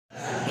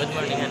Good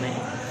morning, Hanay.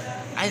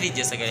 Ay,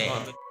 video sa gaya.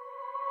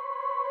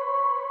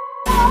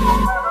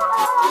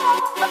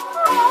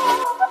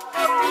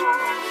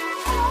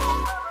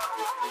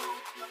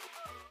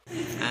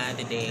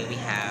 Today we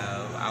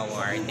have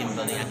our team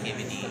building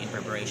activity in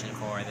preparation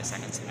for the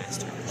second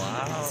semester.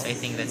 Wow! So I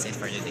think that's it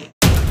for today.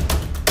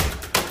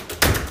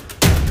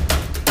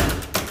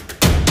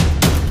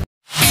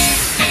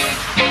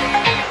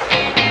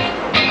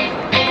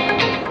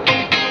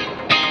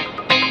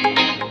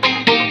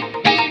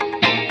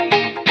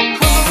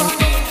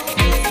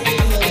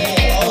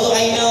 Although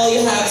I know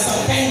you have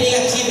some pending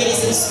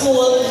activities in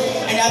school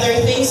and other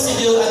things to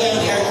do, again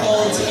we are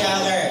called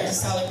together to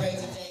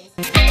celebrate today.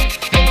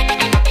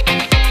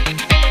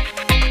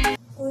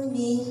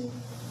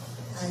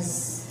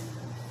 As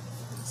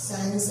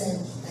sons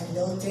and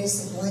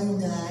daughters of one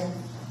God,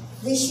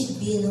 there should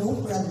be no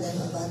problem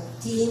about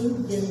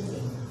team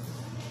building.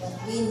 But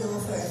we know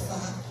for a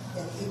fact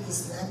that it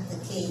is not the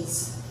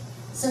case.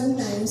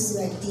 Sometimes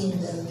we are team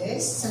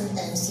builders,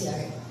 sometimes we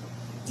are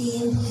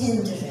team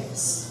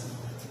hinderers.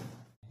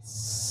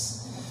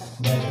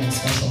 But my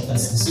special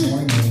task this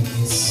morning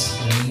is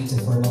for me to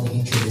formally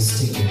introduce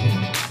to you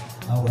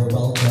our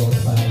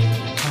well-qualified,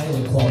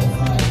 highly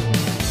qualified,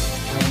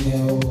 I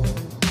know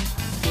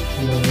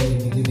we will really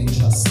be giving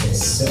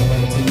justice to our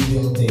team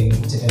building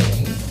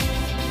today.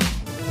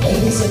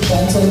 Ladies and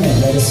gentlemen,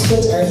 let us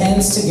put our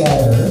hands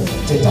together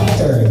to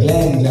Dr.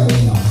 Glenn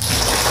Larino.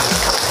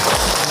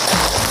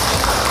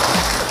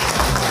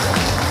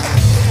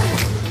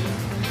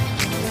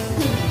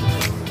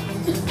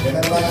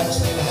 Binalbagan sa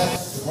inyo lahat.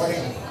 Good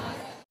morning.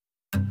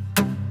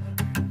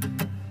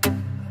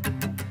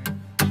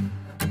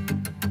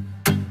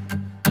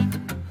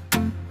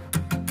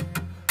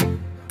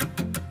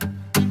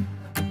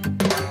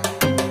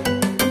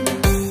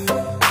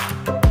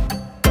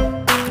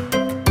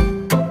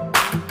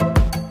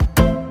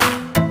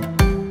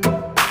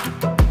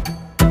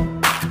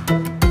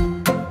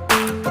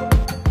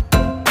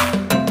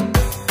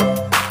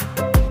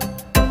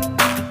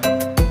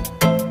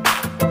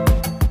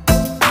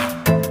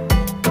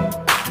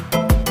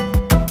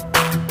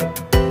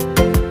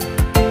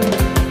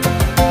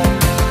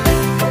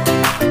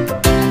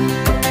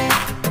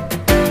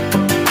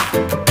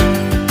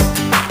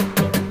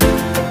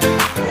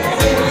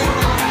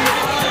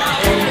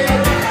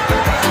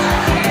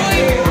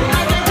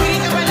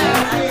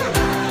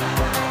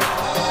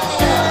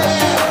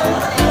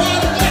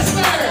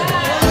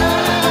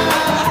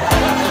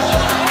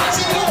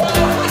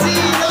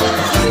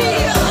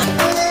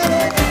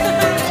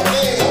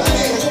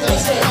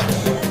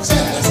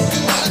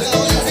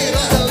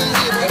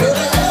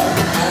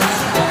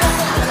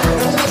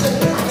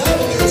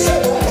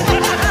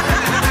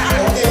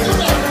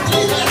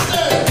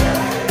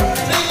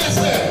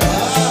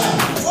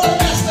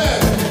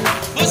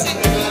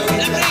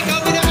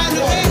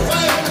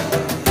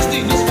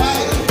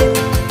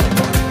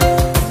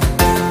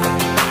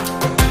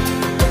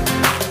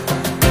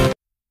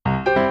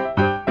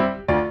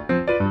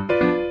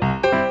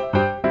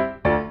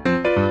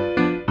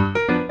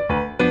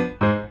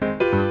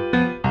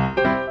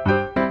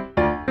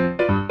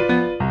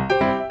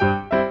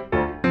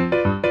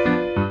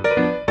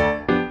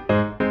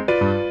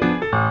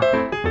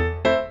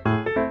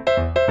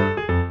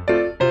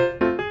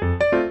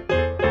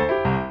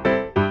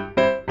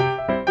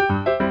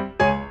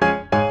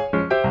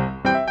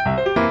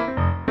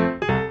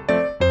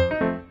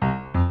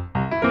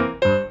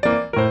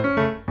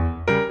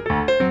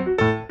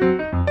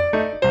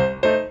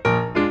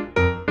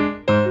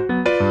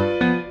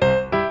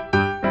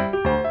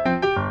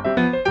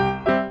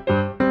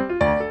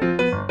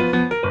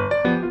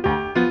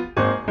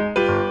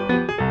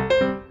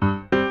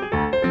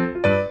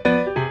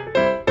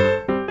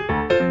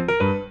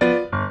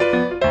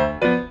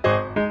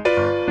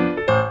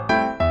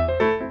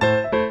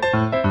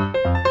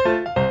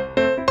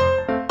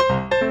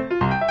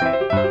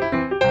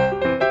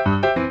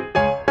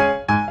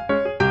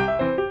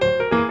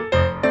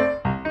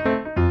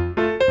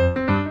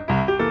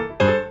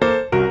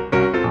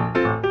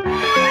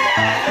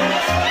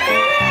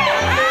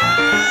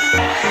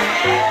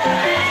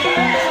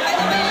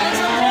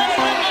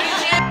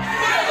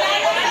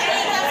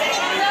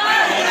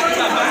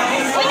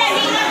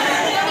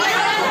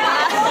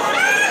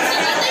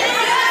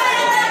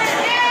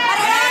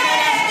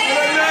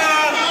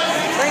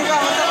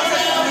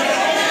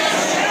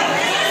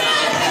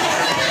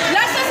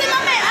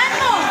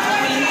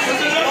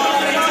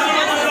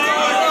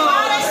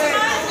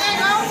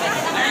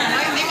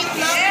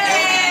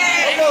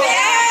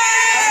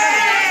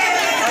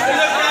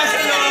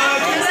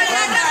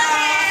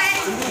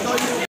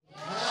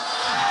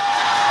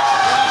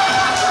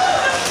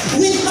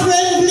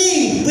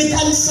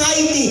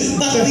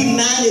 but we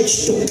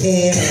managed to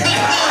care.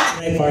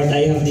 My part,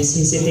 I have this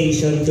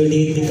hesitation to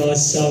lead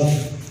because of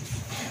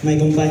my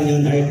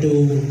companion are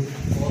two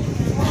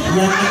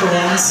young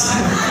ones.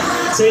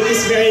 So it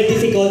is very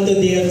difficult to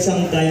deal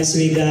sometimes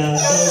with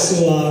those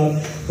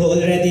who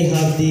already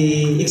have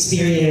the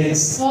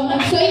experience. So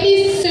it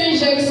is Sir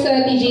Jacques'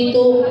 strategy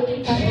to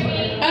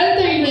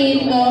alternate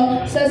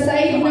sa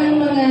side ng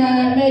mga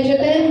medyo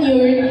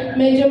tenured,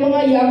 medyo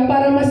mga young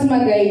para mas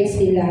mag-guide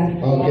sila.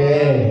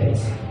 Okay.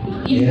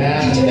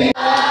 Yeah.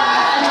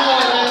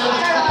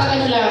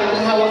 Kapag lang,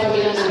 nanghawa kami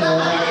ng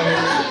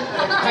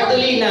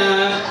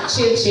Cartolina,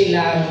 chill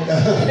lang.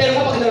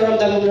 Pero kapag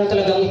nararamdaman mo na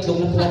talagang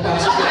itlog na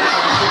pumapasok.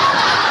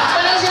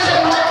 Parang siya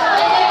sabi mo,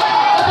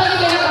 kapag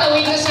hindi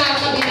nakatawin ka sa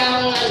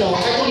kabilang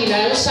Cartolina,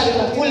 sabi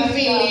mo,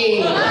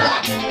 fulfilling.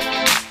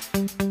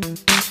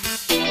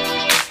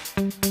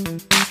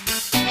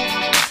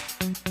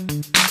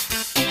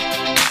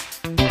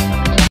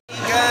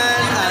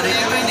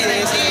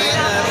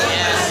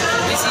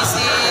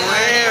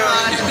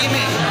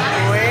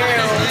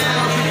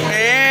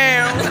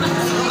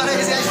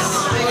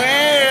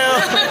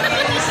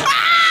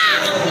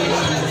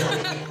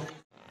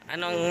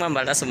 Anong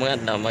mambala sa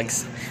mga adlaw may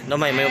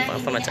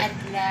pamatsa.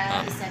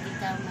 Adlaw isa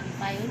dito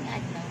magpayon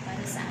nga adlaw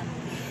para sa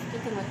amin.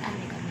 Tutungod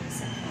ani kami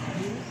sa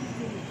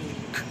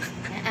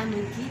na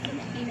amon kita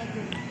na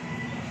inagun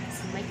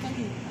sa may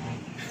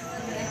kalipan.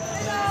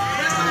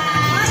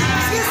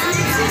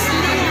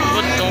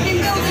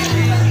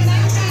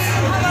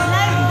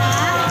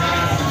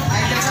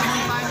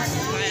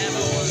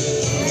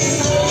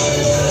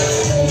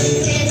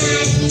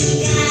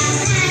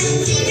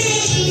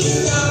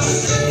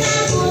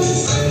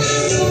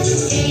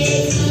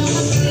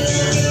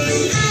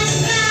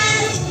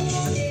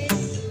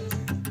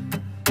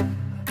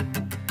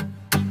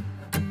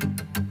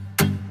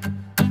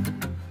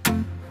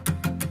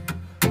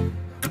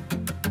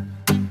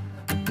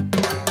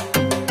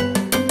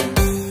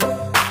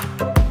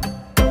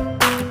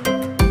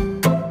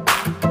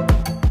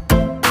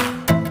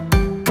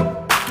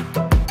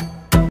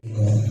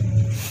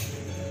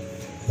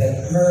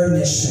 That her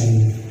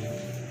mission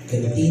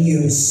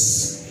continues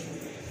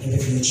in the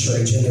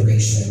future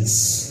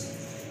generations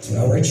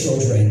to our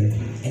children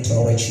and to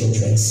our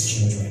children's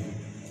children.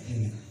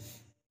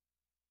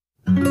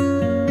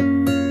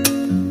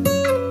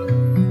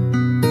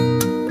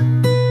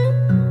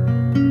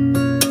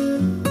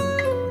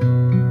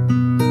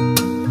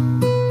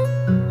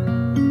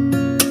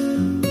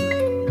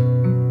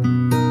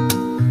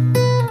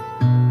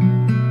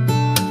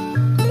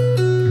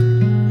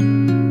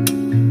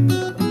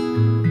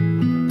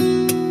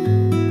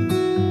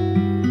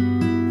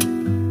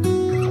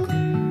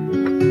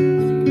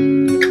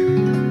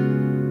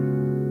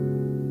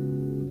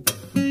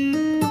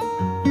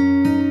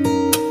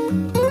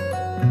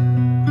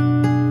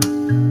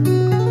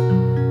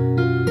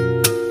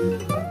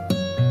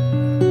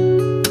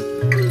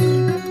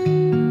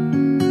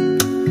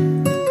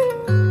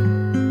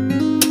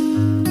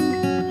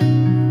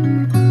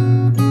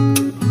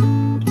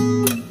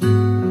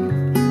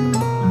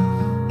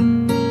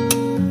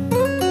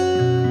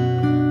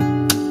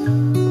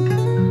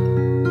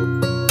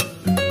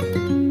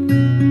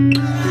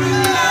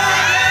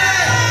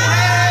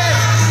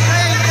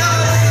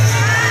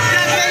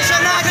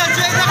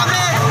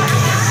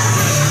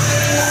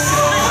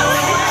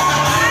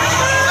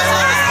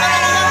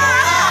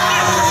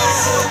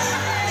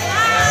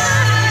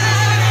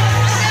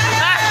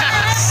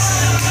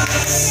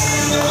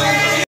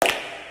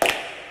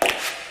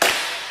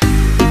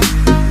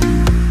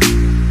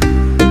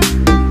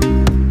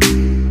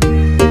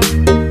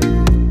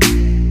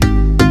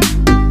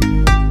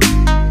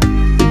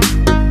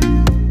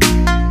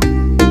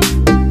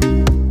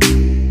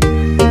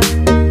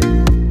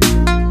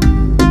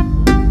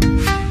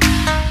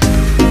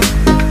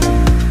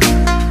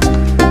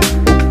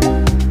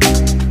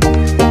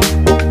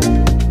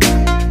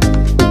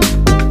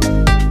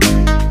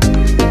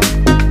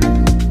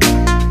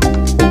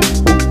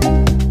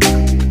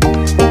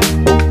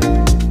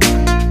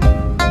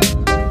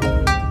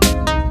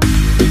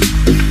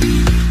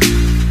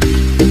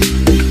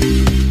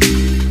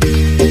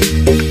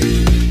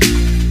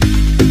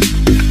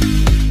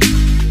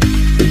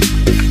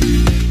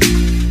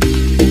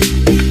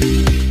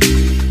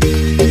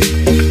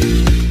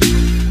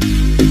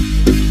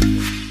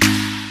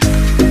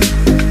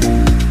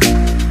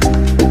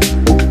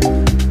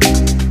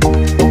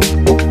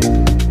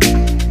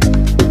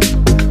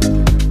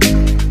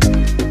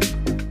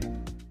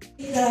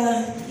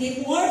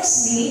 It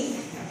marks me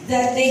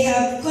that they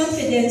have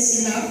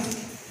confidence enough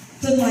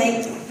to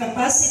my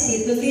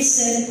capacity to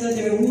listen to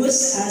their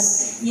woes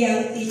as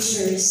young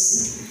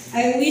teachers.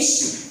 I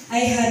wish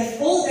I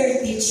had older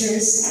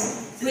teachers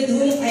with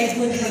whom I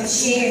could have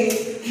shared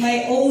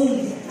my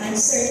own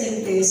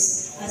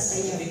uncertainties as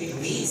a young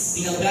Degrees,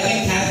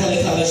 Binalbagan Catholic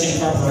College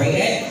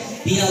Incorporated,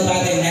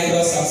 Binalbagan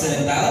Negros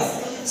Occidental.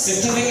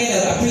 Certificate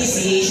of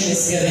Appreciation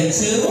is given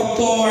to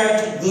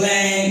Dr.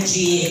 Glenn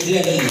G.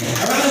 Glenn.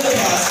 A round of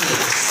applause,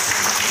 please.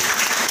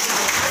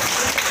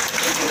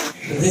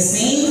 The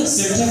same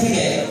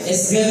certificate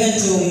is given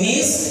to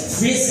Miss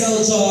Frizzle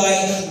Joy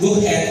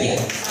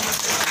Guhetia.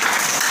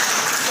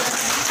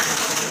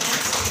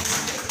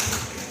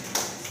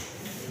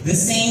 The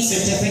same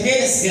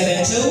certificate is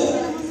given to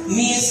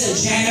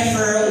Miss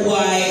Jennifer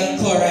Y.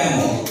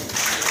 Coramo.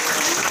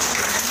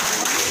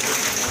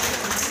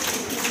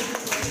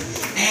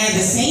 And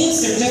the same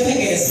certificate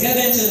certificate is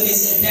given to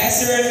Ms.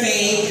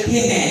 Desiree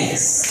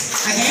Jimenez.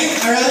 Again,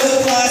 a round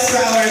of applause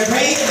for our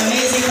great,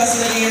 amazing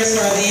facilitators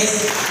for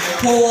this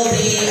whole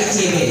day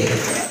activity.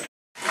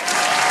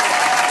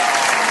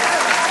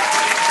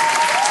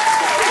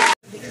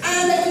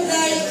 And I would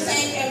like to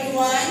thank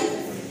everyone,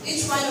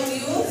 each one of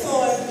you,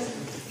 for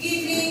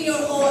giving your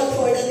all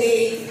for the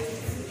day.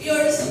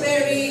 Your active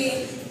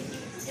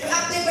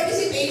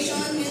participation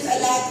means a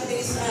lot to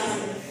this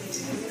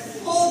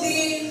whole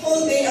day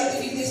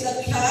activities that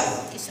we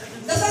have.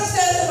 The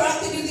success of our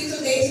activity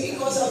today is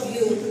because of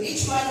you,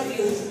 each one of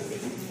you.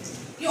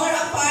 You are